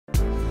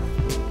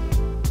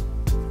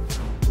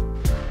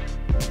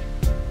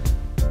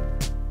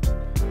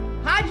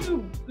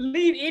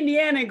leave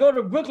Indiana and go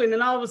to Brooklyn,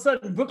 and all of a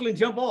sudden Brooklyn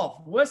jump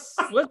off? What's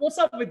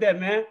up with that,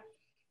 man?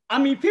 I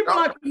mean, people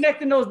aren't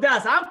connecting those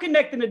dots. I'm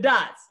connecting the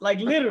dots, like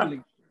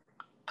literally.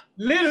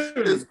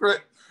 Literally. It's great.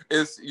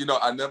 It's,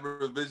 I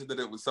never envisioned that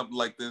it was something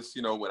like this,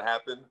 would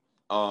happen.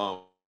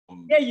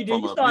 Yeah, you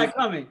did. You saw it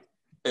coming.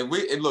 And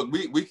look,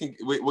 we're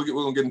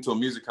gonna get into a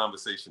music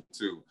conversation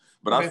too.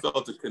 But okay. I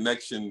felt a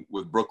connection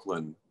with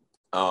Brooklyn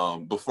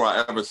before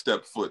I ever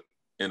stepped foot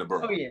in the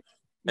borough. Oh, yeah.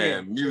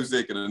 And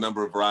music and a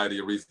variety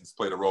of reasons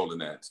played a role in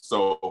that.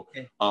 So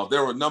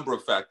there were a number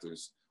of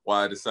factors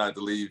why I decided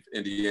to leave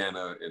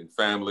Indiana and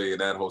family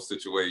and that whole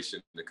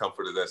situation, the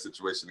comfort of that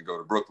situation, to go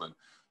to Brooklyn.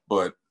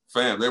 But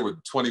fam, there were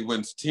 20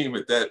 wins team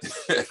at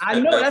that. I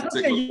know that's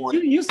okay.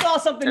 You saw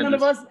something none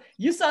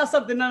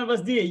of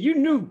us did. You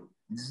knew.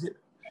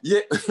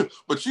 Yeah,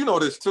 but you know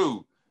this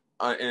too,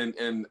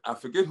 and I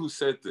forget who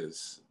said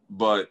this,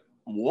 but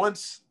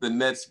once the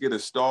Nets get a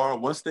star,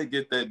 once they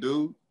get that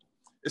dude,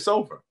 it's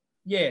over.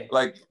 Yeah.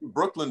 Like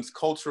Brooklyn's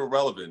cultural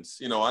relevance.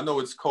 I know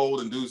it's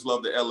cold and dudes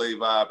love the LA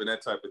vibe and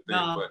that type of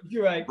thing, but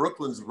you're right.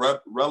 Brooklyn's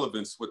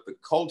relevance with the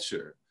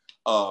culture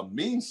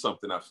means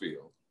something, I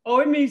feel.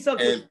 Oh, it means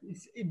something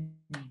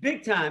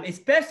big time,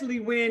 especially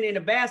when in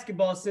a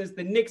basketball sense,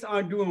 the Knicks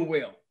aren't doing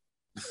well.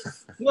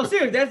 No,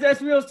 seriously,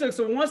 that's real stuff.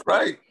 So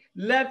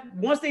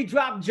once they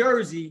dropped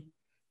Jersey,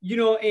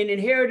 and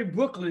inherited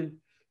Brooklyn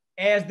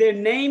as their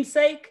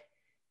namesake,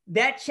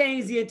 that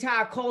changed the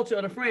entire culture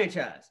of the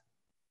franchise.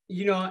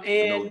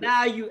 And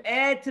now you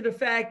add to the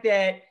fact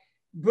that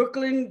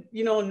Brooklyn,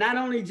 not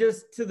only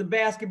just to the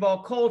basketball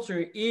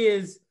culture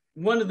is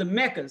one of the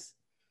meccas,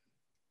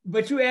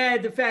 but you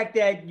add the fact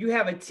that you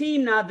have a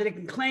team now that it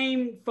can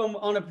claim from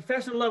on a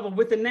professional level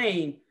with a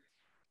name,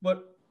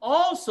 but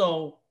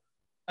also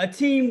a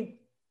team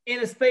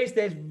in a space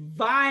that's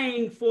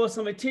vying for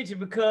some attention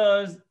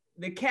because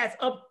the cats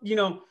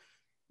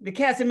the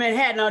cats in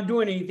Manhattan aren't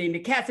doing anything. The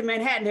cats in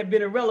Manhattan have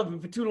been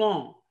irrelevant for too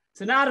long.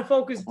 So now the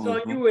focus is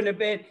on you in the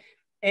bed,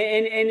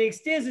 and it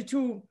extends it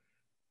to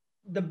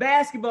the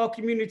basketball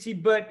community,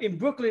 but in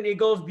Brooklyn, it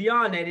goes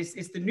beyond that.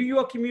 It's the New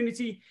York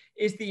community.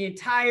 It's the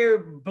entire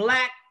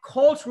Black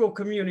cultural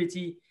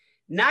community,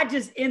 not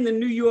just in the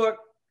New York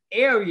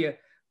area,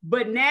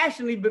 but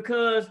nationally,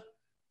 because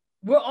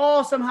we're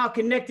all somehow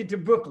connected to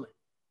Brooklyn.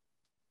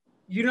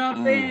 You know what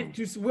I'm saying?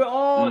 We're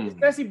all,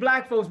 especially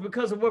Black folks,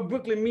 because of what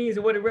Brooklyn means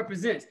and what it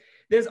represents.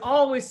 There's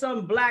always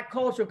some Black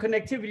cultural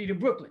connectivity to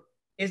Brooklyn.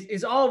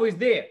 It's always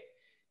there.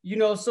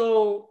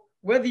 So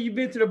whether you've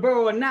been to the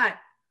borough or not,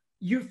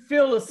 you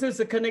feel a sense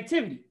of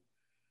connectivity.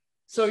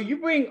 So you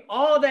bring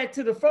all that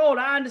to the fold.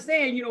 I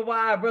understand,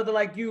 why a brother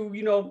like you,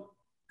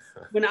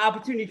 when the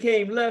opportunity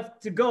came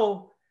left to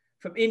go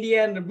from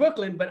Indiana to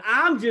Brooklyn, but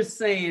I'm just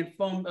saying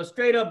from a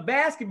straight up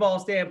basketball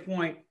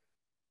standpoint,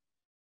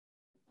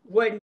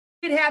 what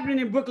happening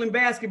in Brooklyn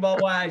basketball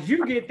wise,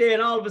 you get there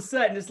and all of a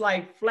sudden it's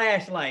like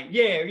flashlight.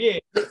 Yeah.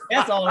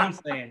 That's all I'm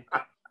saying.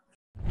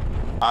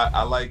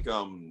 I like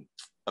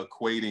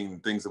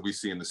equating things that we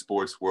see in the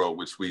sports world,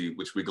 which we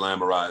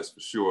glamorize for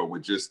sure,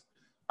 with just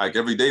like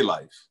everyday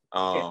life,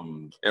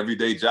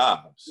 everyday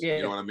jobs. Yeah.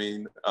 You know what I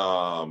mean?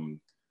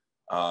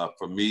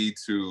 For me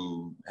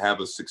to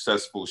have a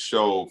successful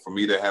show, for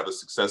me to have a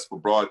successful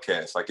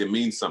broadcast, like it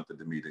means something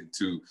to me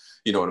to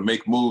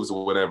make moves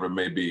or whatever it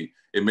may be.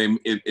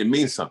 It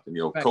means something.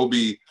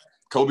 Right.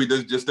 Kobe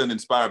doesn't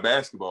inspire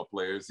basketball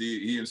players.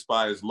 He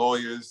inspires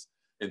lawyers,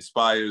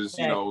 inspires,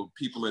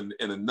 people in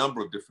a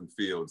number of different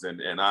fields.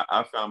 And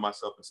I found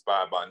myself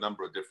inspired by a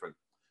number of different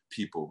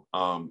people.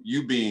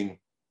 You being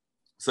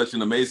such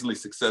an amazingly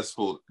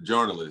successful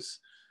journalist,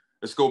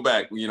 let's go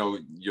back.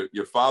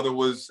 Your father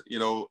was,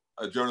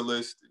 a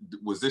journalist.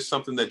 Was this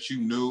something that you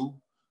knew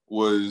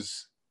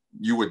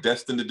you were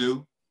destined to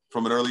do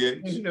from an early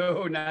age?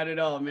 No, not at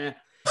all, man.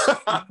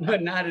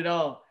 Not at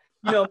all.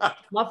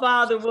 My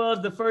father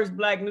was the first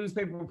Black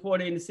newspaper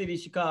reporter in the city of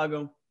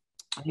Chicago.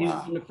 He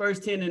was in the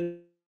first 10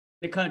 in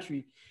the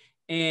country.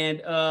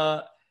 And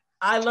I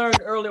learned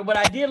earlier, what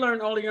I did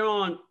learn earlier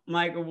on,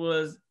 Michael,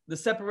 was the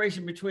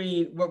separation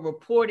between what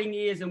reporting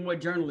is and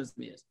what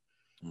journalism is.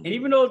 Mm-hmm. And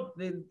even though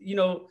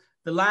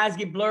the lines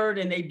get blurred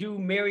and they do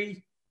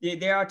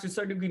they are to a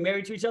certain degree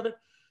married to each other,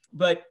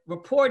 but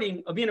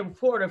reporting or being a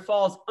reporter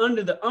falls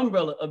under the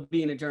umbrella of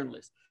being a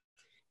journalist.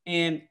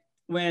 And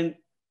when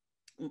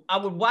I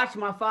would watch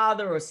my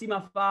father or see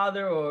my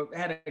father or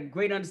had a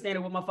great understanding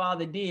of what my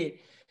father did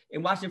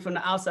and watch it from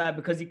the outside,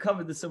 because he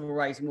covered the civil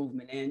rights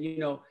movement. And,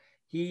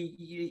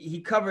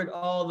 he covered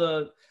all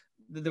the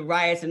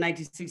riots in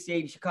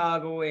 1968 in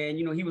Chicago. And,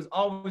 he was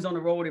always on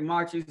the road in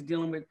marches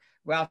dealing with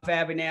Ralph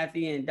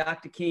Abernathy and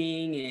Dr.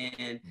 King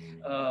and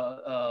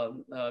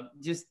Byron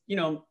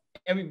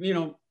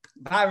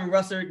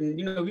Russert. And,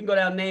 we can go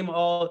down and name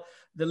all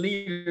the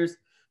leaders,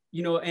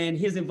 and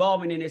his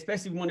involvement in it,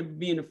 especially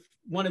being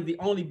one of the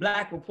only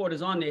Black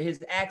reporters on there,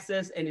 his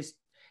access and his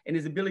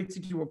ability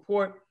to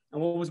report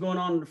and what was going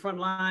on the front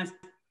lines.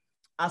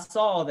 I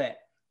saw all that.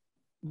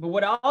 But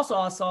what I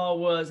saw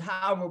was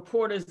how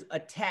reporters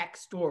attack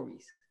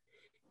stories.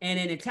 And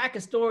in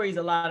attacking stories,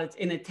 a lot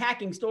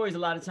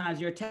of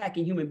times you're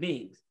attacking human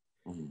beings.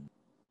 Mm-hmm.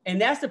 And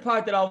that's the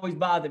part that always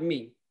bothered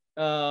me.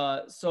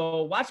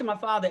 So watching my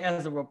father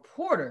as a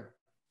reporter,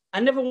 I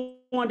never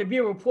wanted to be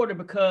a reporter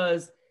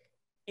because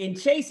in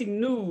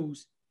chasing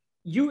news,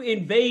 you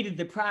invaded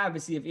the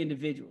privacy of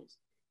individuals.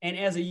 And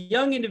as a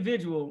young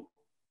individual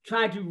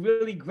trying to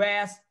really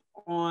grasp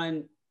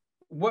on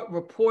what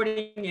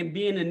reporting and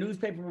being a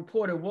newspaper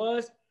reporter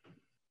was,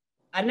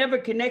 I never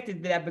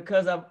connected that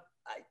because I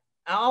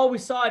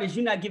always saw it as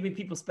you're not giving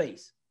people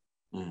space.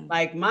 Mm.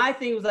 Like my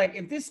thing was like,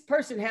 if this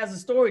person has a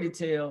story to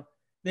tell,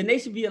 then they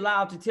should be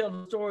allowed to tell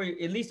the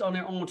story at least on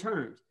their own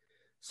terms.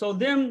 So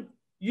them,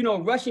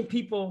 rushing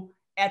people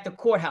at the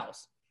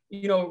courthouse,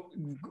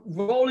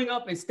 rolling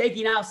up and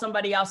staking out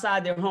somebody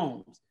outside their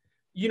homes,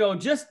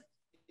 just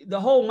the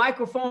whole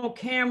microphone,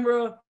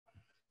 camera,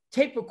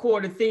 tape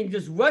recorder thing,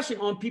 just rushing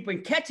on people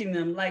and catching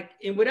them like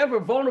in whatever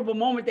vulnerable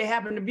moment they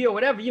happen to be or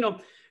whatever,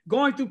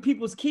 going through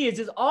people's kids,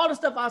 just all the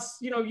stuff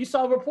you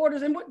saw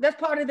reporters, and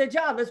that's part of their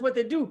job. That's what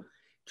they do.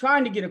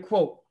 Trying to get a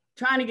quote,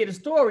 trying to get a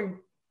story.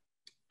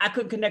 I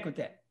couldn't connect with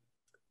that.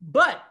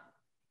 But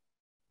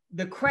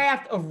the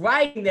craft of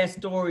writing that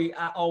story,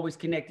 I always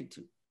connected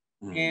to.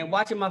 Mm-hmm. And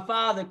watching my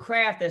father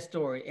craft that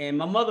story. And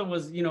my mother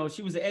was,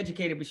 she was an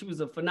educator, but she was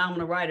a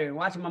phenomenal writer. And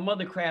watching my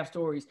mother craft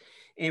stories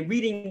and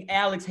reading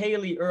Alex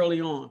Haley early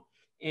on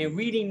and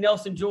reading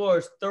Nelson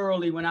George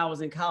thoroughly when I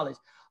was in college.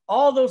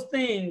 All those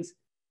things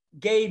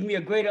gave me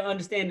a greater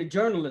understanding of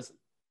journalism,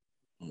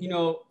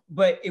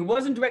 but it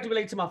wasn't directly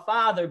related to my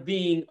father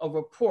being a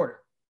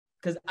reporter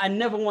because I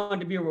never wanted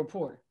to be a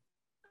reporter.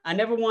 I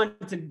never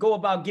wanted to go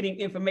about getting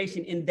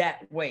information in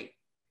that way.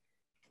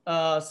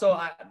 So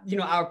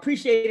I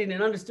appreciated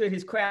and understood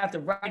his craft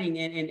of writing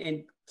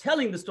and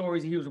telling the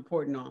stories that he was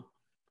reporting on.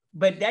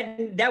 But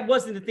that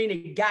wasn't the thing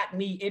that got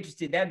me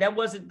interested. That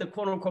wasn't the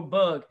quote unquote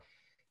bug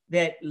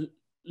that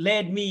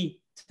led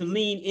me to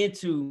lean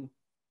into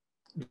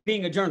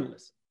being a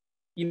journalist.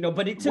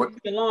 But it took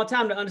me a long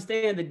time to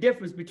understand the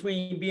difference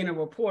between being a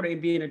reporter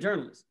and being a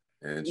journalist.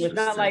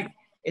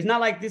 It's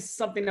not like this is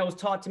something that was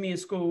taught to me in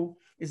school.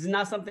 This is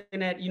not something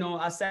that,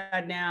 I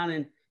sat down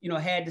and,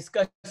 had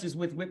discussions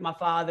with my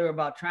father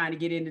about trying to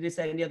get into this,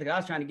 that, and the other. I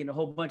was trying to get into a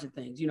whole bunch of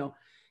things,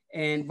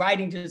 and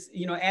writing just,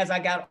 as I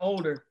got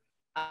older,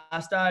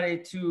 I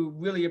started to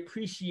really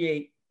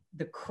appreciate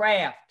the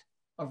craft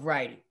of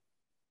writing,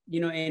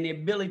 and the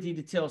ability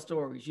to tell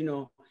stories,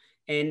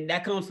 and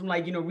that comes from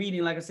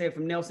reading, like I said,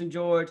 from Nelson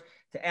George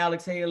to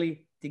Alex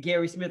Haley to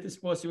Gary Smith in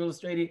Sports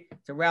Illustrated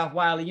to Ralph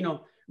Wiley,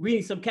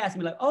 reading some cats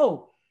and be like,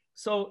 oh,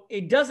 so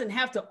it doesn't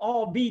have to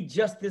all be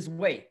just this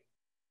way,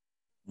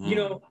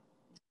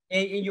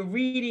 and you're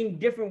reading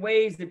different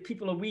ways that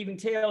people are weaving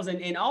tales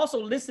and also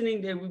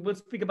listening to, we'll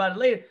speak about it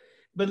later,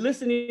 but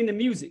listening to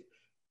music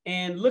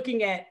and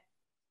looking at,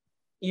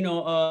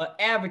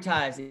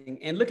 advertising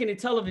and looking at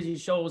television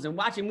shows and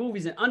watching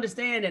movies and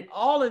understand that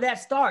all of that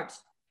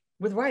starts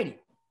with writing.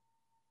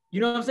 You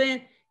know what I'm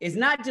saying?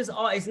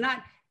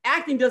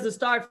 Acting doesn't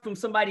start from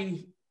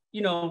somebody,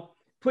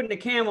 putting a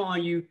camera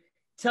on you,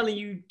 telling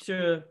you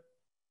to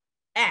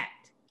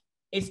act.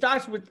 It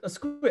starts with a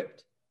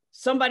script.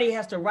 Somebody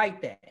has to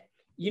write that.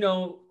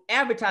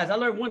 Advertise. I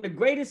learned one of the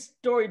greatest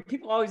stories.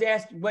 People always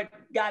ask what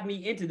got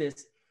me into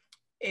this.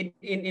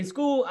 In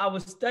school, I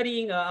was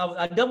studying,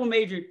 I double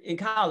majored in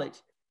college,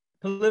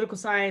 political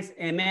science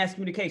and mass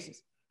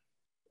communications.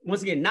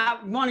 Once again,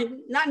 not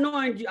knowing,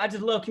 I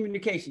just love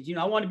communications.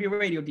 I want to be a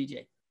radio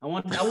DJ. I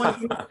want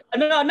to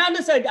no, not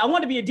necessarily. I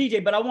want to be a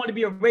DJ, but I want to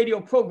be a radio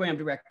program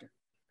director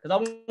because I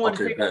want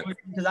to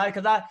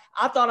because I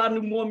thought I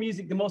knew more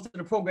music than most of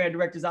the program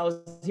directors I was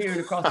hearing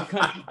across the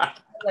country.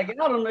 Like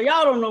y'all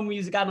don't know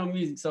music. I know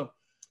music, so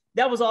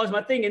that was always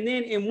my thing. And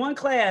then in one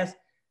class,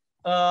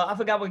 I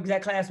forgot what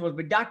exact class it was,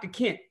 but Dr.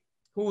 Kent,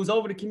 who was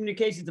over the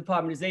communications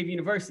department at Xavier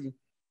University,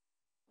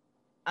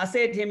 I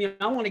said to him,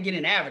 I want to get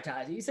in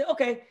advertising. He said,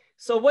 okay.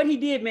 So what he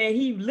did, man,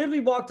 he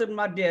literally walked up to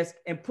my desk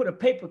and put a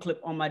paperclip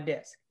on my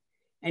desk.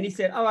 And he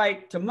said, all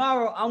right,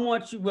 tomorrow I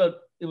want you, well,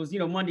 it was,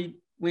 Monday,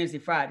 Wednesday,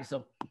 Friday.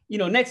 So,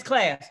 next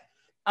class,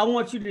 I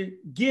want you to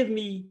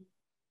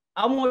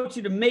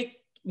make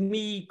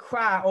me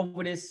cry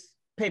over this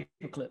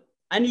paperclip.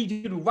 I need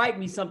you to write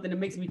me something that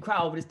makes me cry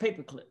over this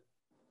paperclip.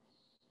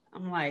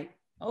 I'm like,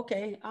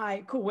 okay, all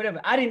right, cool, whatever.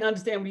 I didn't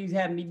understand what he was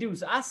having me do.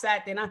 So I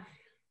sat there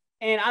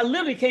and I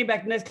literally came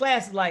back to the next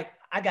class like,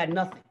 I got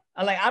nothing.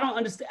 I don't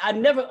understand. I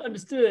never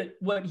understood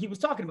what he was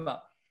talking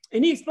about.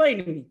 And he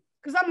explained to me,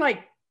 because I'm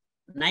like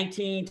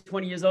 19,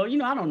 20 years old,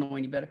 I don't know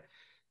any better.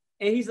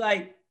 And he's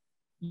like,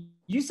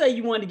 you say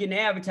you wanted to get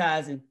into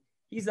advertising.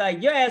 He's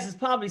like, your ass is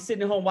probably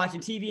sitting at home watching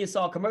TV and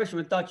saw a commercial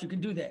and thought you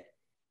could do that.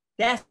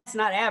 That's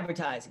not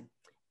advertising.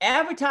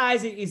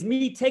 Advertising is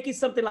me taking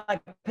something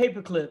like a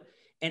paperclip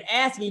and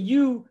asking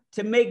you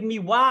to make me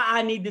why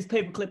I need this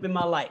paperclip in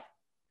my life.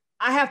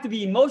 I have to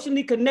be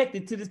emotionally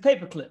connected to this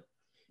paperclip.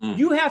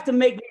 You have to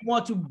make me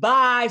want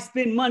to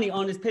spend money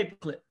on this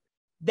paperclip.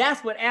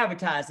 That's what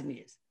advertising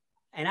is.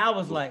 And I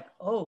was like,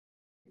 oh,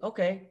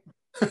 okay.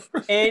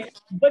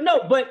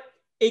 But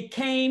it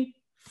came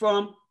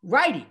from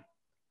writing.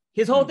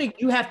 His whole thing,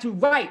 you have to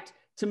write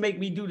to make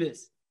me do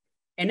this.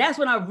 And that's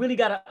when I really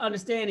got an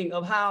understanding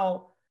of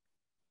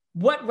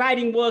what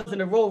writing was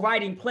and the role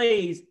writing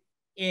plays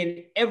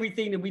in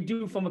everything that we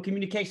do from a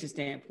communication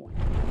standpoint.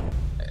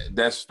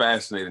 That's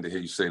fascinating to hear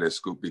you say that,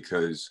 Scoop,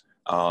 because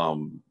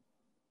and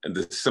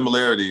the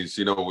similarities,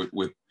 you know,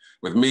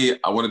 with me,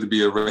 I wanted to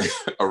be a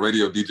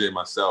radio DJ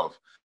myself.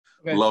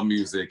 Okay. Love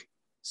music,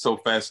 so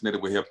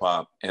fascinated with hip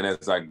hop. And as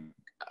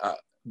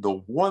the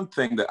one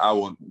thing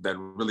that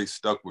really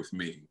stuck with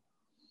me,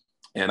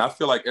 and I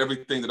feel like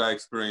everything that I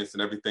experienced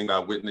and everything that I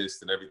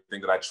witnessed and everything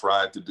that I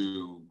tried to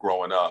do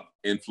growing up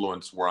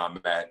influenced where I'm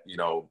at, you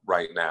know,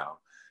 right now.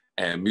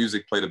 And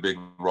music played a big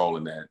role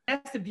in that.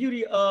 That's the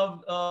beauty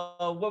of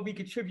what we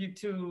contribute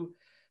to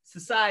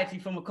society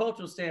from a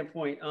cultural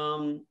standpoint.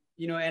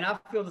 You know, and I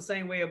feel the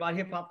same way about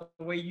hip hop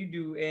the way you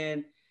do.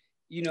 And,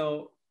 you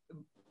know,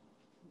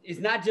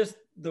 it's not just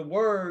the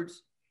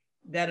words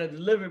that are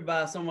delivered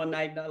by someone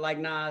like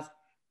Nas.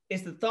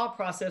 It's the thought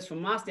process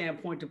from my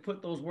standpoint to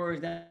put those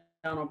words down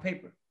on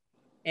paper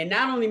and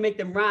not only make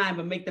them rhyme,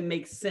 but make them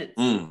make sense.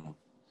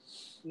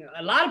 You know,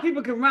 a lot of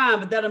people can rhyme,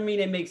 but that don't mean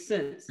it makes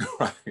sense.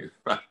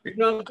 Right. You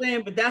know what I'm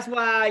saying? But that's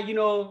why, you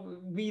know,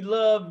 we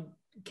love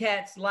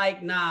cats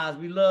like Nas,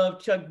 we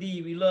love Chuck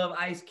D, we love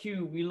Ice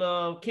Cube, we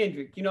love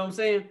Kendrick. You know what I'm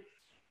saying?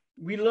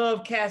 We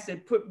love cats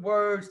that put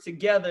words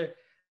together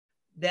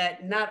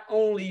that not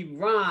only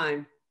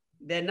rhyme,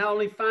 that not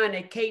only find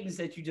that cadence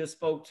that you just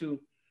spoke to,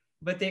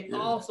 but they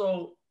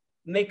also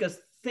make us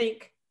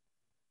think,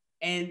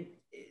 and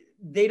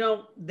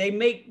they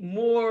make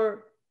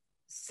more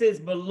sense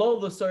below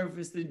the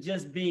surface than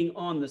just being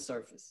on the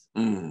surface.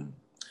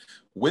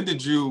 When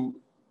did you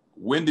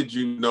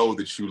know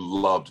that you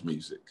loved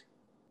music?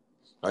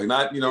 Like,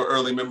 not, you know,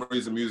 early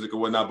memories of music or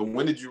whatnot, but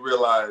when did you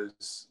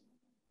realize,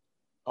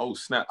 oh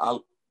snap, I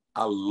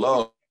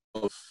love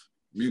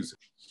music?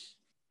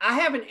 I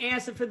have an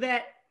answer for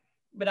that,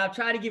 but I'll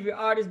try to give you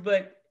artists,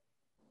 but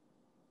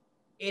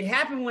it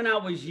happened when I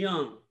was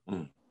young.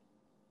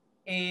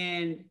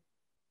 And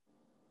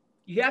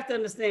you have to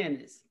understand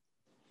this.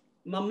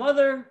 My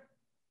mother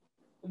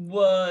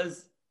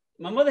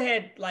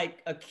had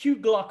like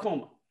acute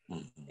glaucoma,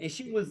 and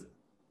she was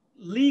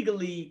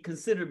legally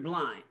considered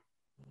blind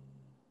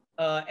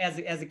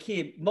as a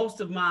kid.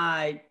 Most of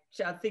I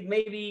think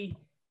maybe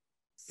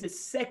since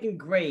second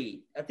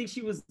grade, I think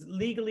she was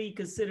legally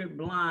considered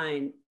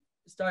blind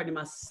starting in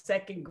my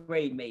second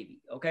grade,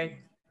 maybe. Okay.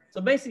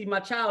 So basically my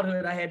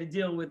childhood, I had to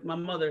deal with my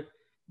mother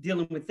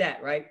dealing with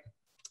that. Right.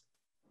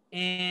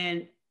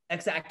 And like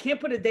I said, I can't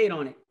put a date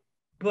on it,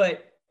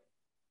 but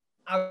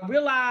I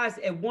realized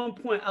at one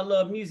point I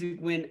love music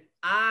when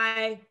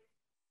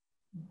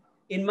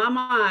in my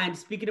mind,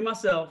 speaking to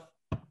myself,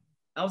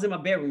 I was in my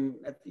bedroom,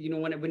 you know,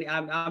 when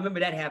I remember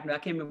that happened. I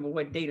can't remember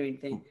what date or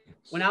anything.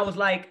 When I was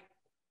like,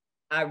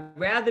 I'd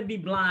rather be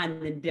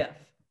blind than deaf,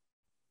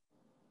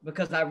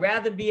 because I'd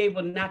rather be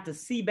able not to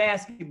see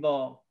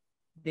basketball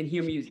than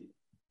hear music.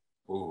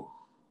 Ooh.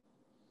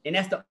 And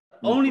that's the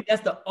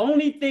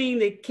only thing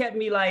that kept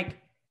me like,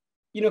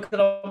 you know,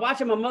 because I'm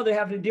watching my mother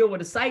having to deal with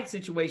a sight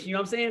situation, you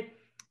know what I'm saying?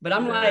 But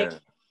I'm like,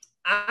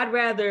 I'd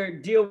rather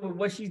deal with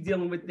what she's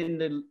dealing with than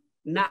to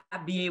not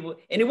be able,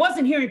 and it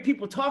wasn't hearing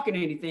people talking or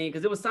anything,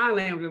 because it was sign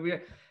language over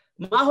here.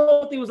 My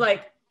whole thing was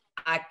like,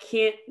 I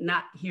can't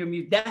not hear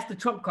music. That's the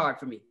trump card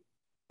for me.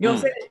 You know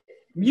what I'm saying?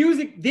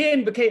 Music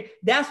then became,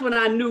 that's when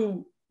I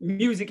knew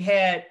music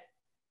had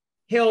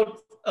held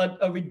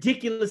a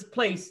ridiculous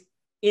place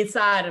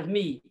inside of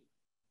me,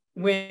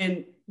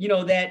 when, you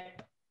know,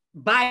 that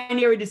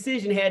binary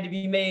decision had to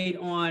be made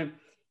on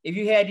if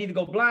you had to either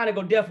go blind or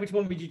go deaf, which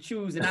one would you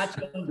choose? And I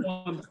chose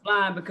going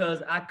blind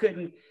because I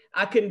couldn't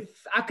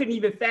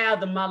even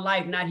fathom my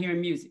life not hearing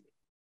music.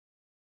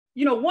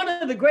 You know, one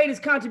of the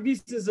greatest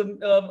contributions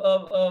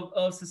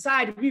of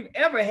society we've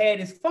ever had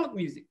is funk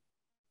music.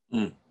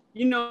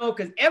 You know,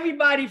 because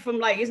everybody from,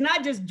 like, it's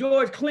not just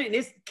George Clinton,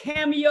 it's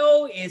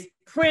Cameo, it's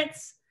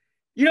Prince,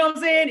 you know what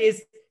I'm saying?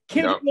 It's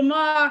Kendrick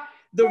Lamar,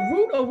 the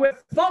root of where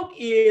funk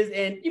is.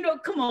 And, you know,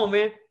 come on,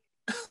 man.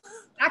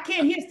 I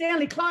can't hear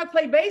Stanley Clarke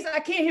play bass. I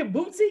can't hear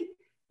Bootsy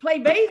play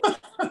bass.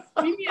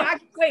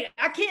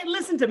 I can't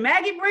listen to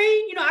Maggie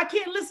Brain. You know, I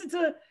can't listen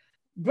to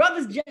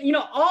Brothers, you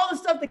know, all the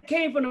stuff that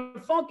came from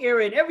the funk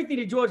era, and everything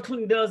that George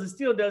Clinton does and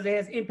still does, it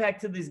has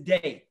impact to this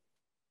day.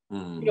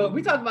 You know,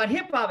 we talk about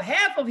hip hop.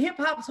 Half of hip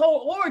hop's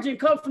whole origin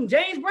comes from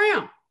James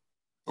Brown.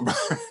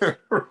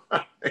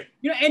 Right.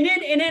 You know, and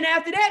then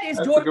after that, it's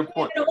George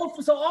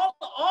Clinton. So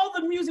all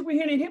the music we're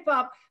hearing in hip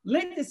hop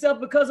linked itself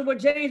because of what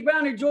James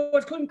Brown and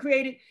George Clinton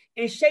created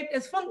and shaped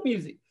as funk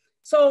music.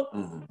 So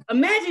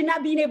imagine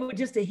not being able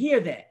just to hear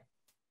that.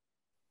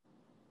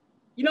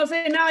 You know what I'm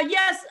saying? Now,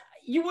 yes,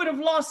 you would have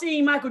lost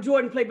seeing Michael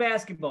Jordan play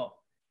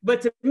basketball,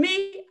 but to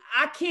me,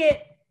 I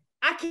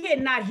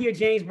can't not hear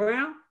James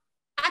Brown.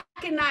 I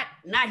cannot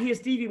not hear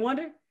Stevie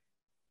Wonder.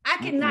 I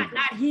cannot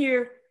not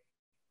hear,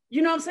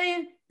 you know what I'm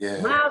saying?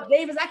 Yeah. Miles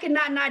Davis. I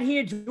cannot not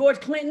hear George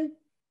Clinton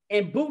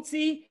and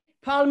Bootsy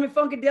Parliament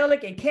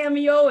Funkadelic and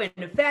Cameo and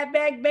the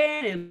Fatback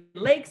Band and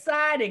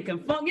Lakeside and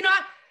Confunk. You know,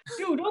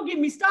 dude, don't get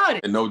me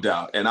started. And no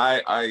doubt. And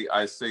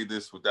I say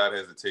this without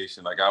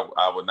hesitation. Like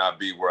I would not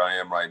be where I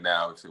am right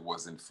now if it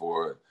wasn't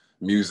for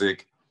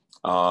music.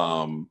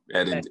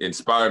 It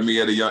inspired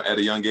me at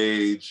a young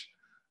age,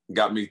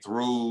 got me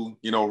through,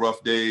 you know,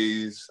 rough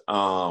days.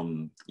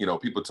 You know,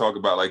 people talk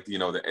about like, you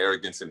know, the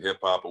arrogance in hip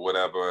hop or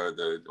whatever,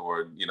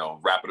 or, you know,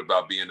 rapping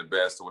about being the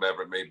best or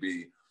whatever it may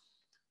be.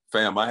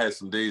 Fam, I had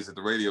some days at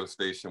the radio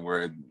station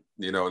where,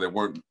 you know, there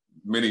weren't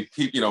many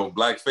people, you know,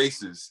 black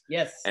faces.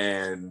 Yes.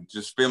 And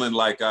just feeling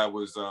like I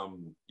was,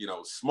 you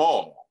know,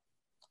 small.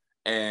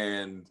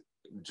 And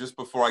just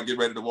before I get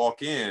ready to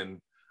walk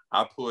in,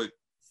 I put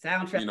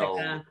soundtrack, you know,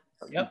 time.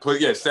 Yep.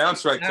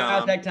 Soundtrack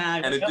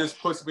time. And it yep. just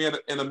puts me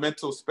in a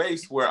mental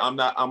space where I'm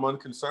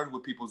unconcerned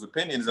with people's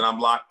opinions, and I'm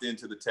locked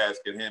into the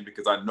task at hand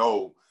because I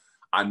know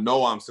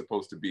I'm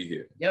supposed to be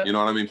here. Yep. You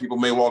know what I mean? People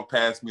may walk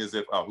past me as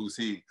if, oh, who's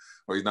he?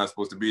 Or he's not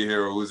supposed to be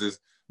here, or who's this?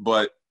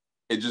 But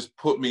it just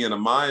put me in a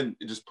mind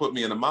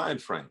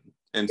frame.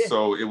 And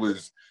so it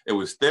was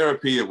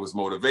therapy, it was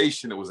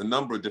motivation, it was a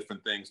number of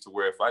different things to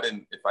where if I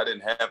didn't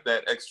have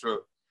that extra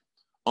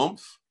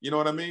oomph, you know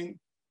what I mean?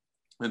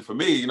 And for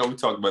me, you know, we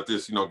talked about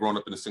this, you know, growing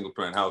up in a single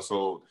parent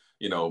household,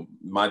 you know,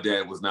 my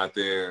dad was not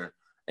there.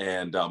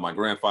 And my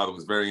grandfather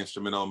was very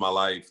instrumental in my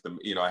life.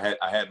 You know,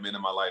 I had men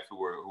in my life who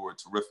were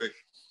terrific,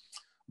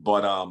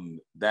 but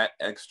that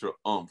extra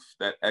oomph,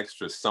 that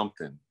extra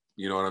something,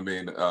 you know what I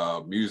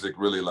mean? Music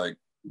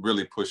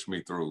really pushed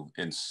me through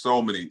in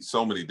so many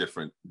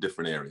different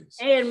areas.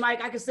 And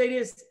Mike, I can say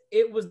this,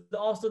 it was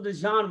also the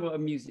genre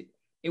of music.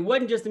 It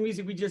wasn't just the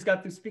music we just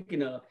got through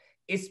speaking of.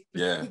 It's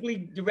specifically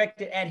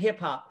directed at hip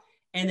hop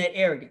and that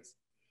arrogance.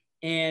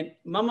 And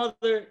my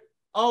mother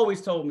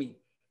always told me,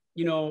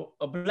 you know,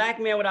 a black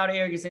man without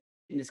arrogance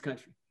in this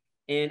country.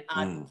 And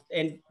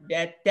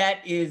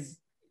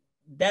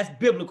that's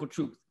biblical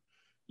truth.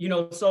 You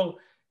know, so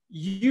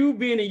you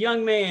being a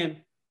young man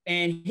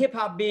and hip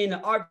hop being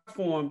an art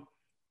form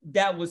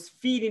that was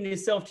feeding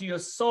itself to your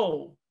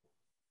soul.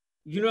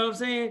 You know what I'm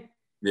saying?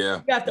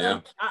 Yeah.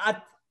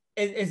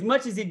 As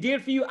much as it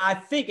did for you, I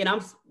think,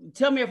 and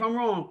tell me if I'm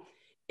wrong,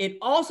 it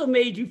also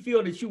made you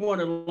feel that you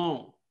weren't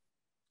alone.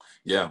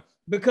 Yeah.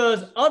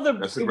 Because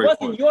it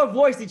wasn't your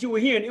voice that you were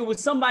hearing, it was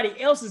somebody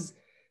else's,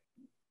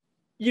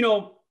 you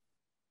know,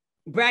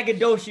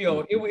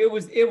 braggadocio.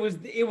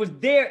 Mm-hmm. It was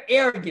their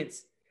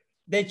arrogance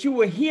that you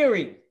were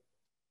hearing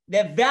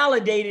that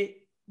validated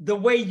the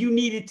way you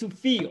needed to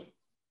feel.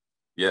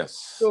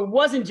 Yes. So it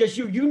wasn't just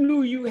you. You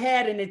knew you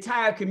had an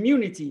entire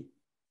community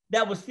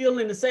that was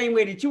feeling the same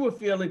way that you were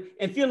feeling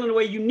and feeling the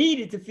way you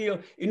needed to feel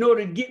in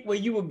order to get where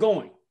you were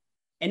going.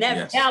 And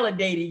that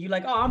validated you,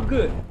 like, oh, I'm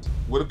good.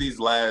 What have these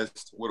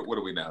last, what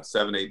are we now,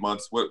 7-8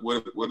 months? What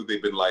have they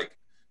been like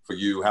for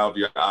you? How have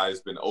your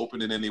eyes been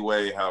opened in any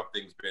way? How have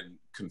things been,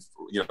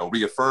 you know,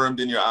 reaffirmed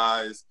in your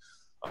eyes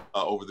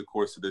over the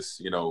course of this,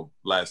 you know,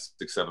 last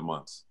 6-7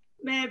 months?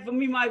 Man, for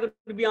me, Michael,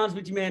 to be honest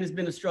with you, man, it's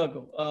been a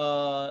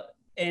struggle.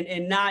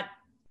 And not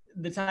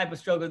the type of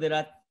struggle that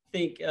I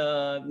think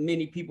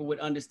many people would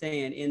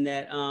understand, in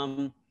that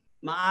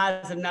my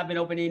eyes have not been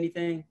open to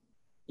anything.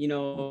 You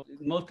know,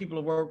 most people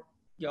are woke,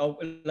 you know,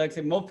 like I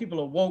said, most people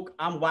are woke.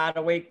 I'm wide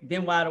awake,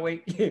 been wide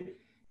awake,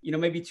 you know,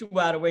 maybe too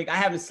wide awake. I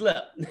haven't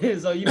slept.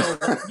 So, you know,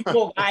 you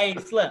woke, I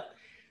ain't slept.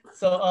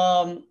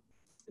 So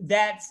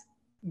that's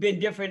been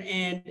different.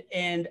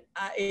 And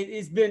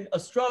it's been a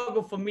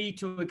struggle for me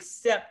to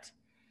accept.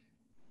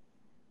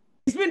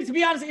 To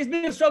be honest, it's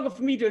been a struggle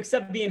for me to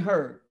accept being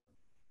heard,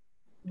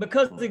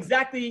 because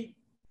exactly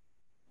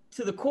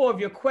to the core of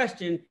your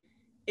question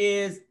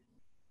is,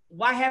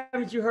 why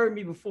haven't you heard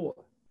me before?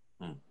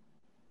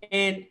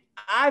 And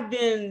I've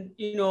been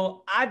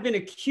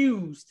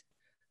accused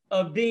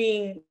of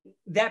being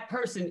that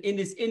person in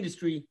this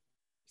industry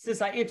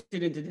since I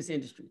entered into this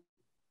industry,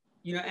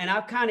 you know, and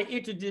I've kind of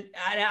entered it.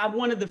 I'm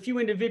one of the few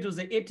individuals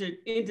that entered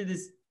into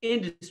this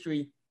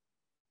industry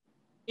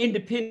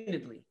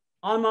independently,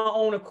 on my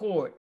own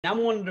accord.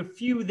 I'm one of the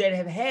few that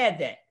have had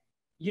that,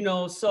 you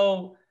know,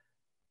 so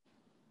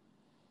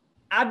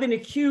I've been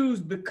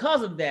accused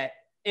because of that.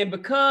 And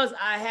because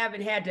I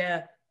haven't had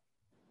to,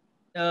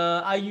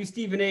 I use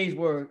Stephen A's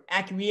word,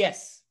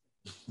 acquiesce,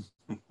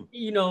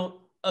 you know,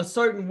 a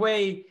certain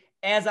way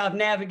as I've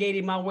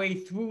navigated my way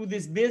through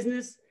this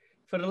business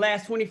for the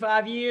last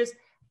 25 years,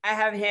 I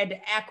haven't had to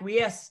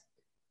acquiesce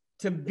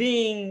to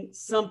being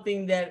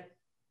something that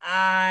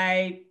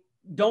I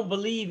don't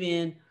believe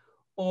in,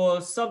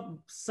 or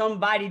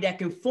somebody that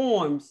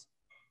conforms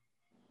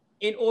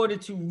in order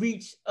to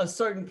reach a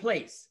certain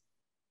place.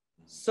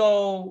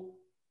 So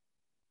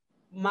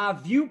my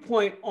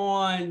viewpoint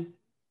on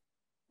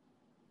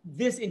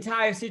this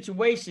entire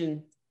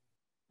situation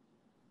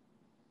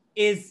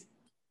is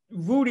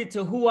rooted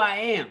to who I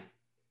am,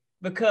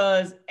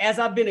 because as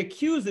I've been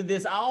accused of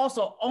this, I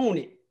also own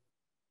it.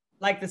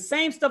 Like the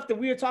same stuff that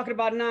we are talking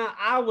about now,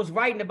 I was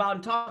writing about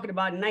and talking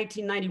about in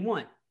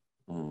 1991.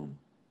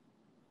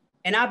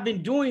 And I've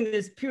been doing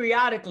this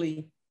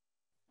periodically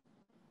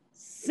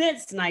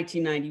since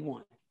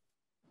 1991.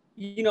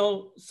 You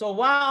know, so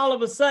why all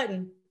of a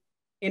sudden,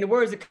 in the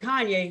words of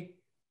Kanye,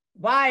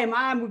 why am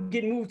I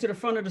getting moved to the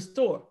front of the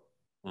store?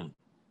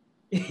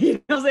 You know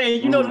what I'm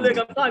saying? You know the look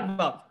I'm talking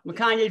about. When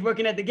Kanye's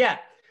working at the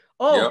Gap.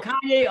 Oh, yep.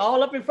 Kanye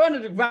all up in front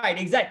of the, right,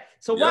 exactly.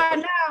 So why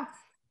now,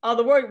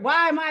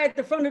 why am I at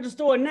the front of the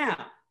store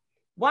now?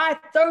 Why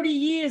 30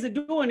 years of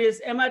doing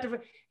this am I at the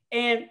front?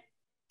 And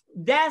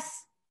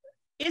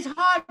it's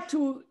hard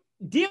to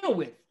deal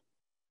with.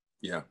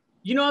 Yeah.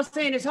 You know what I'm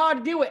saying? It's hard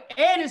to deal with,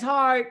 and it's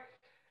hard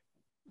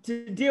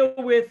to deal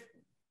with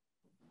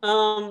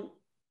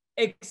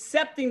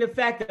accepting the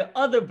fact that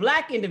other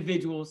Black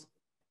individuals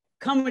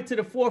coming to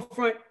the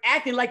forefront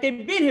acting like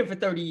they've been here for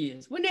 30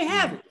 years when they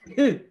haven't.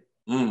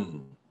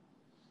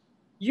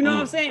 You know what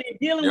I'm saying? And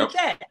dealing with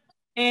that.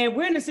 And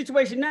we're in a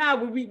situation now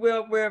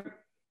where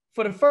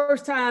for the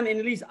first time in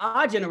at least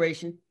our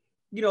generation,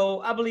 you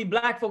know, I believe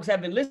Black folks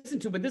have been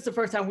listened to, but this is the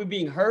first time we're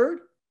being heard.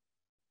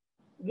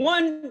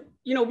 One,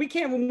 you know, we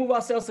can't remove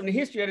ourselves from the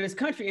history of this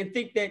country and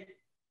think that,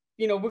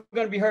 you know, we're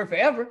going to be heard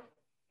forever.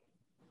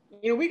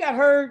 You know, we got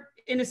heard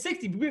in the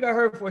 60s, we got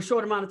heard for a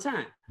short amount of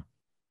time.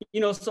 You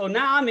know, so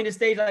now I'm in a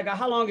stage like,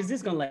 how long is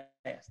this going to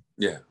last?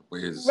 Yeah.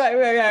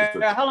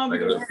 Right. How long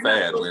like a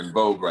fad? We're in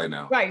vogue right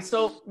now. Right.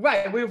 So,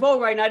 we're in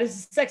vogue right now. This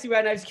is sexy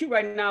right now. It's cute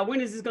right now.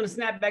 When is this going to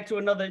snap back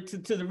to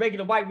to the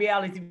regular white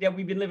reality that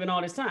we've been living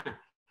all this time?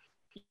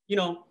 You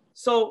know,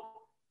 so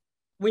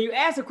when you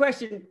ask a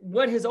question,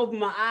 what has opened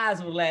my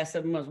eyes over the last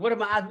 7 months? What are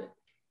my eyes?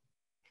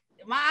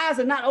 My eyes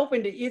are not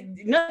open to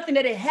nothing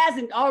that it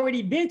hasn't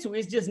already been to.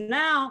 It's just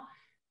now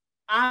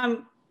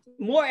I'm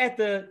more at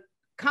the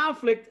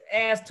conflict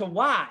as to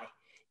why.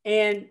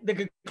 And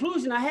the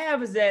conclusion I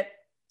have is that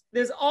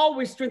there's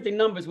always strength in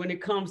numbers when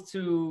it comes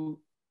to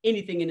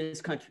anything in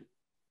this country.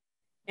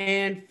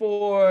 And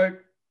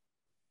for,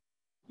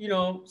 you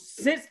know,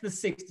 since the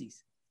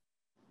 60s,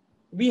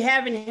 we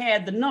haven't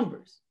had the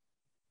numbers.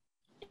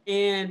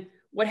 And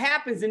what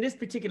happens in this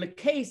particular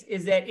case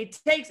is that it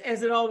takes,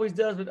 as it always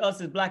does with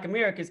us as Black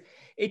Americans,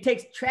 it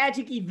takes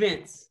tragic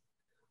events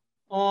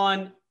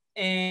on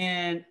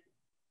an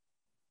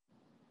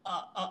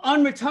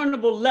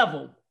unreturnable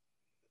level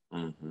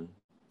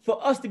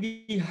for us to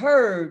be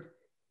heard.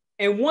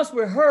 And once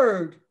we're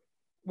heard,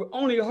 we're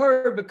only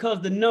heard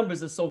because the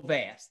numbers are so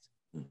vast.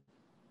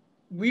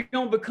 We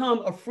don't become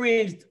a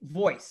fringed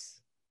voice.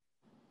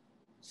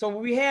 So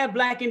we have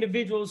Black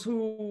individuals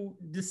who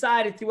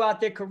decided throughout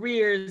their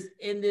careers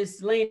in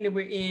this lane that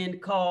we're in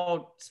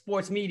called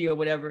sports media or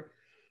whatever,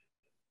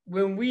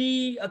 when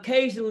we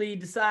occasionally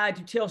decide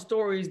to tell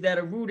stories that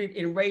are rooted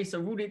in race or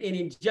rooted in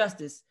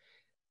injustice,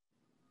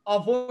 our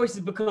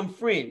voices become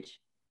fringe.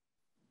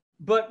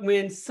 But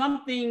when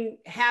something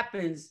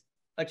happens,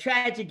 a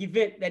tragic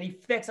event that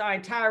affects our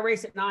entire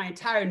race and our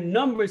entire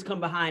numbers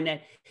come behind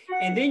that,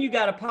 and then you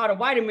got a part of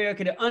white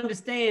America that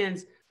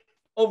understands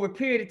over a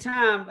period of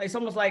time, it's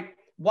almost like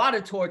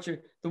water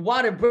torture. The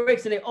water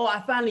breaks and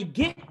I finally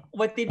get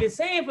what they've been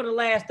saying for the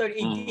last 30,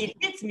 it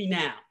hits me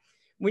now.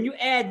 When you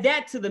add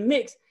that to the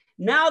mix,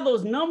 now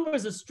those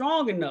numbers are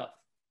strong enough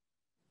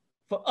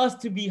for us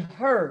to be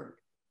heard.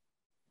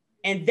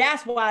 And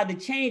that's why the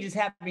change is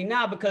happening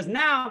now, because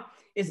now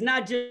it's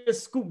not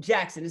just Scoop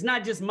Jackson. It's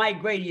not just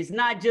Mike Grady. It's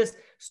not just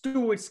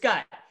Stuart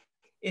Scott.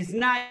 It's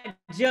not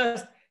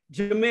just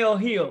Jamel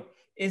Hill.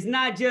 It's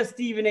not just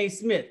Stephen A.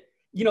 Smith.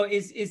 You know,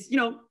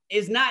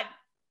 it's not,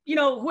 you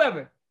know,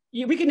 whoever.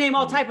 We can name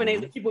all type of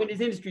names of people in this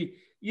industry,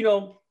 you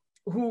know,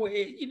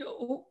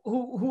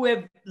 who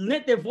have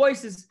lent their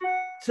voices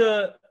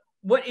to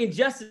what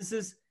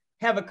injustices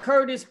have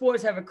occurred in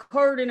sports, have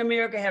occurred in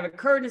America, have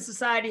occurred in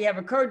society, have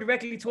occurred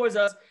directly towards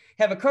us,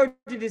 have occurred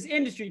to this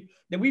industry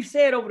that we've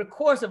said over the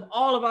course of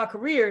all of our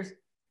careers.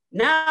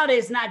 Now that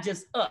it's not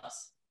just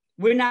us.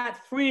 We're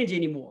not fringe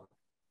anymore.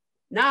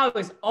 Now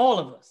it's all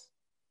of us.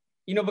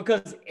 You know,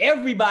 because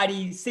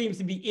everybody seems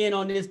to be in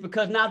on this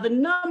because now the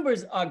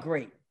numbers are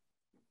great.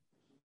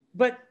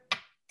 But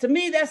to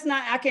me, that's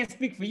not, I can't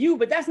speak for you,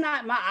 but that's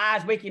not my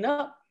eyes waking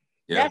up.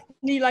 Yeah. That's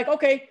me like,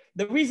 okay,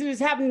 the reason it's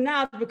happening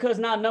now is because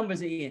now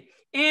numbers are in.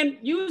 And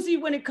usually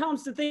when it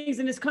comes to things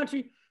in this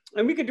country,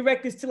 and we could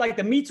direct this to like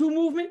the Me Too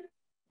movement,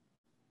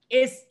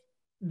 it's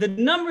the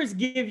numbers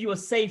give you a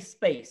safe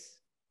space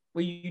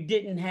where you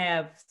didn't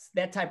have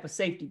that type of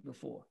safety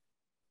before.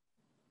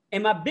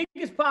 And my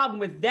biggest problem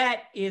with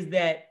that is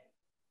that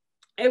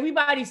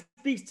everybody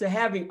speaks to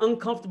having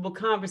uncomfortable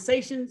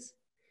conversations.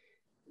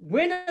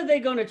 When are they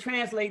going to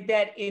translate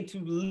that into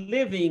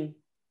living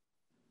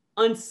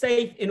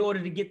unsafe in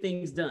order to get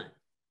things done?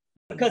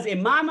 Because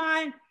in my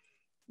mind,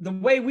 the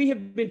way we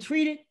have been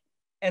treated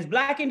as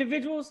Black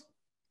individuals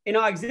in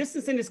our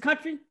existence in this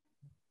country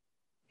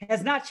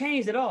has not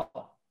changed at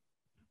all.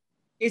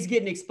 It's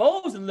getting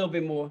exposed a little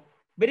bit more,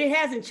 but it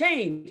hasn't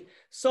changed.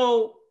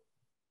 So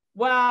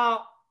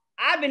while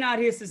I've been out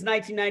here since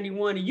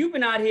 1991 and you've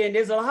been out here and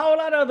there's a whole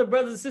lot of other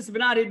brothers and sisters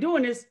been out here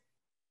doing this,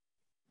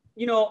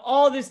 you know,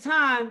 all this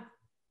time,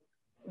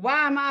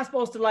 why am I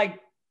supposed to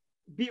like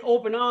be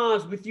open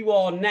arms with you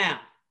all now?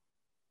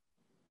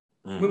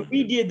 When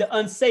we did the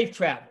unsafe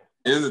travel,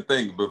 Here's the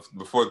thing,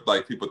 before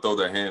like people throw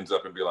their hands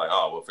up and be like,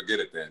 oh, well, forget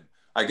it then.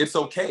 Like, it's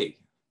okay.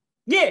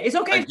 Yeah, it's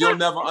okay. Like, you'll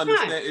never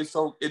understand. It's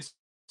okay. It's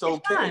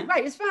fine.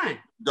 Right, it's fine.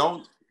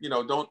 Don't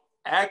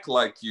act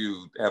like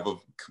you have a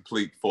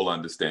complete full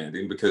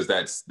understanding, because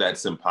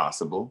that's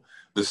impossible.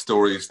 The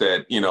stories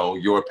that,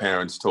 your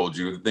parents told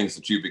you, the things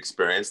that you've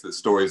experienced, the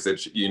stories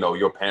that,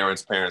 your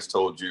parents' parents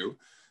told you,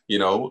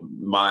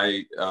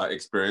 my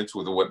experience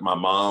with what my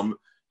mom,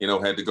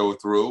 had to go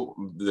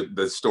through,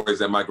 the stories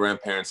that my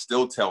grandparents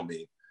still tell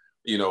me,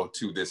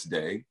 to this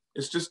day,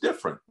 it's just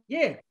different.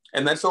 Yeah.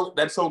 And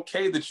that's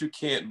okay that you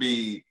can't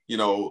be,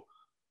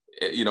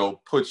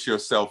 put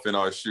yourself in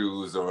our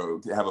shoes or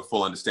have a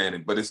full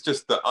understanding, but it's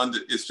just the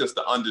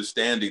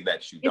understanding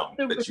that you don't,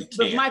 that you can't.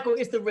 But Michael,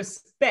 it's the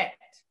respect.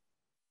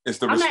 It's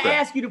the respect. I'm not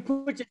asking you to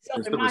put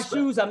yourself in my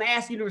shoes. I'm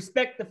asking you to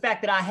respect the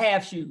fact that I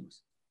have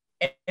shoes.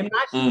 And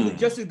my shoes are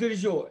just as good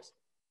as yours.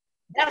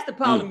 That's the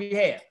problem we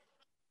have.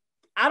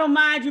 I don't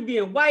mind you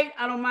being white.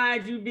 I don't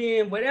mind you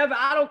being whatever.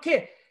 I don't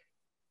care.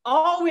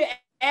 All we're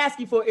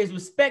asking for is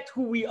respect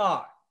who we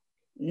are,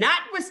 not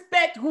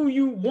respect who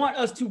you want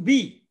us to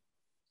be.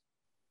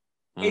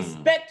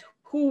 Respect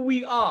who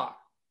we are.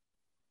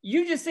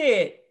 You just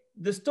said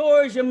the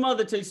stories your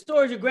mother told you,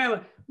 stories your grandma.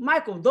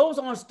 Michael, those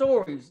aren't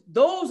stories.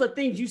 Those are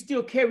things you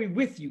still carry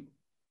with you.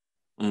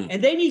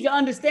 And they need to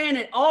understand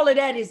that all of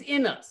that is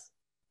in us.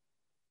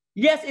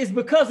 Yes, it's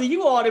because of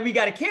you all that we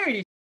got to carry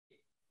this.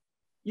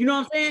 You know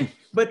what I'm saying?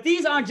 But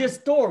these aren't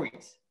just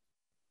stories.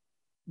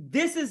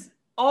 This is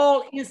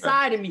all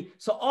inside of me.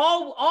 So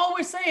all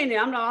we're saying,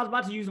 I was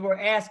about to use the word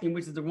asking,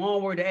 which is the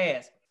wrong word to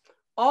ask.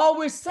 All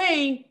we're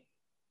saying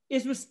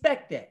is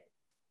respect that.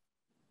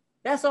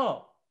 That's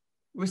all.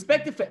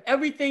 Respect it for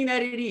everything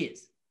that it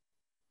is.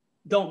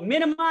 Don't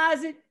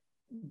minimize it.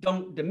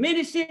 Don't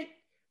diminish it.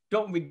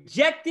 Don't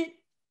reject it.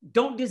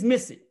 Don't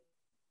dismiss it.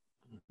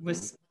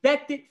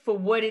 Respect it for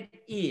what it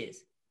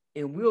is,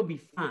 and we'll be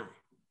fine.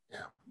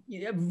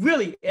 Yeah,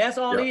 really, that's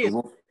all it is.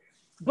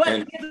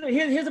 But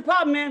here's the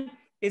problem, man,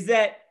 is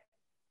that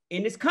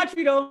in this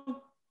country,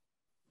 though,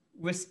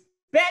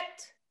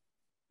 respect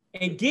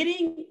and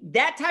getting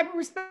that type of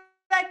respect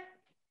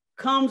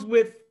comes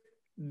with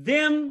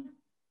them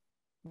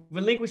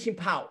relinquishing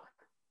power.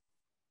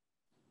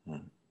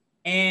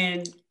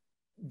 And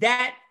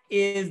that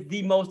is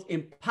the most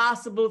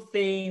impossible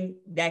thing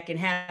that can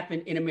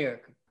happen in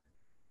America.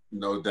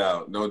 No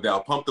doubt, no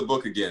doubt. Pump the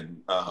book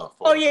again.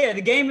 Yeah,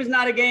 The Game is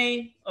Not a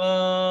Game.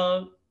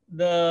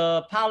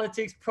 The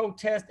Politics,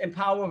 Protest, and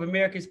Power of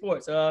American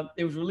Sports.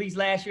 It was released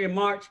last year in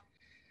March.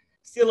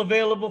 Still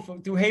available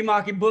through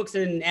Haymarket Books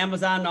and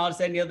Amazon and all this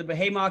and the other. But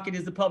Haymarket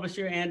is the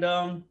publisher, and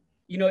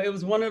it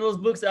was one of those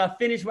books that I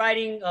finished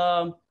writing.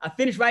 I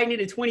finished writing it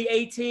in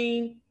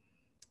 2018.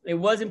 It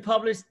wasn't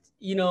published.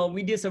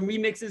 We did some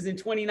remixes in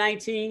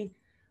 2019.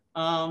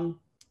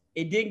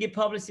 It didn't get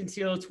published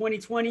until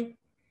 2020.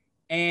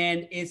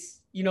 And it's,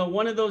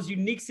 one of those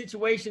unique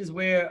situations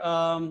where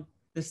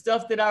the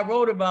stuff that I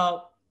wrote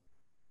about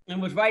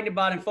and was writing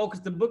about and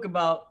focused the book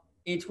about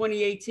in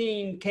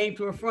 2018 came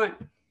to a front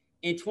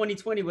in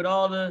 2020 with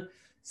all the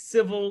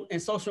civil and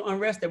social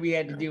unrest that we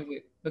had to deal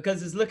with,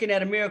 because it's looking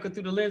at America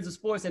through the lens of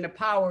sports and the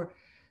power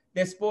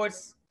that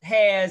sports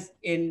has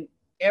in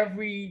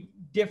every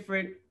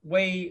different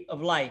way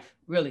of life,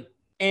 really.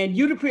 And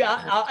you'd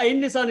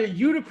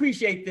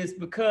appreciate this,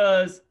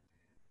 because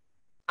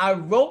I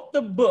wrote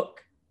the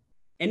book,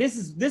 and this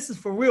is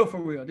for real,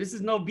 for real. This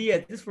is no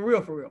BS. This is for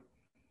real, for real.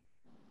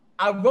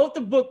 I wrote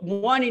the book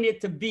wanting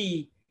it to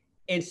be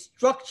in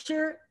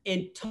structure,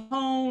 in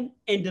tone,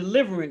 and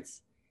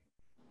deliverance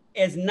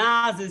as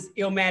Nas's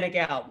Illmatic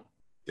album.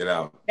 Get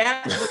out.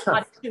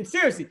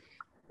 Seriously.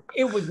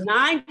 It was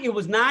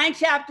 9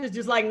 chapters,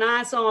 just like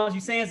 9 songs. You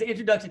saying as an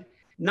introduction.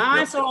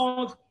 9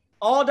 songs,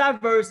 all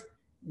diverse,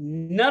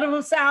 none of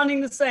them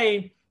sounding the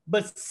same,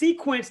 but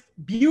sequenced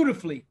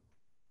beautifully.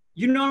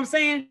 You know what I'm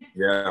saying?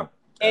 Yeah,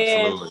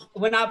 absolutely.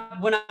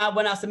 And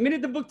when I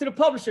submitted the book to the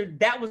publisher,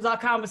 that was our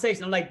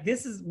conversation. I'm like,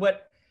 this is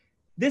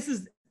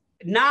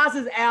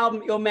Nas's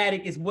album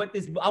Illmatic is what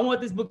I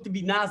want this book to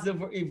be Nas's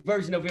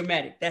version of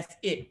Illmatic. That's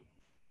it.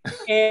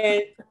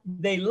 And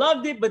they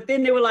loved it, but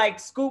then they were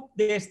like, Scoop,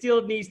 there's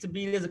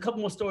a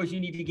couple more stories you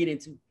need to get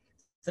into.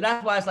 So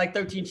that's why it's like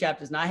 13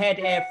 chapters. Now I had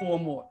to add 4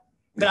 more.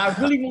 But I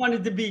really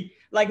wanted to be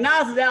like,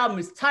 Nas's album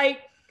is tight.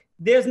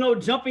 There's no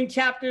jumping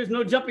chapters,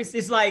 no jumping.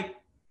 It's like,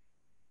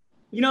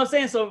 you know what I'm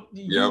saying? So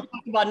you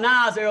talked about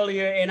Nas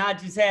earlier, and I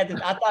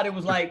thought it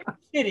was like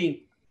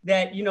fitting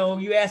that,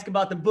 you ask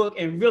about the book,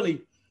 and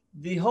really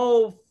the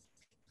whole,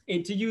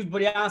 and to use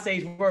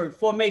Beyonce's word,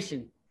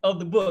 formation of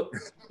the book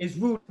is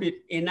rooted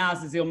in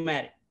Nas's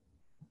Illmatic.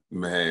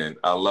 Man,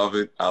 I love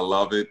it. I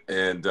love it.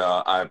 And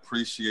I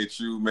appreciate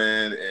you,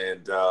 man.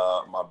 And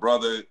my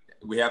brother,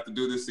 we have to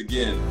do this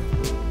again.